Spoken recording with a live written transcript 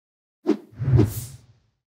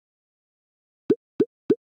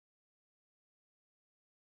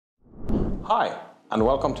Hi, and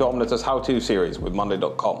welcome to Omnitas How-To Series with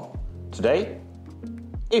Monday.com. Today,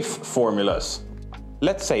 if formulas.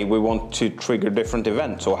 Let's say we want to trigger different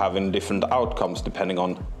events or having different outcomes depending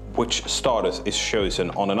on which status is chosen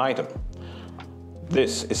on an item.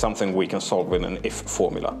 This is something we can solve with an if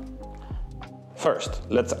formula. First,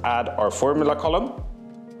 let's add our formula column.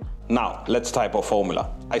 Now, let's type our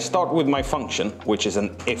formula. I start with my function, which is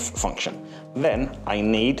an if function. Then I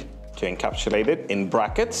need to encapsulate it in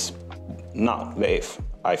brackets. Now, the if.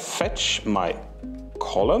 I fetch my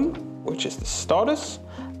column, which is the status,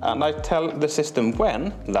 and I tell the system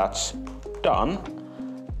when that's done,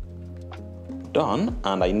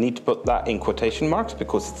 and I need to put that in quotation marks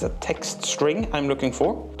because it's a text string I'm looking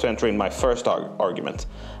for to enter in my first argument.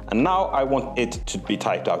 And now I want it to be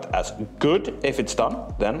typed out as good if it's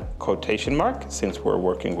done, then quotation mark since we're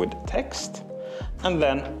working with text, and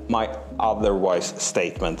then my otherwise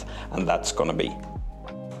statement, and that's gonna be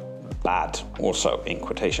bad also in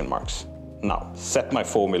quotation marks. Now set my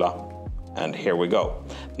formula, and here we go.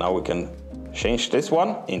 Now we can change this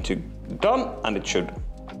one into done, and it should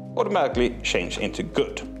automatically change into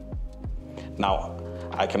good. Now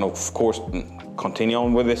I can of course continue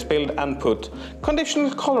on with this build and put conditional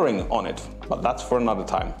coloring on it, but that's for another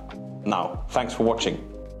time. Now, thanks for watching.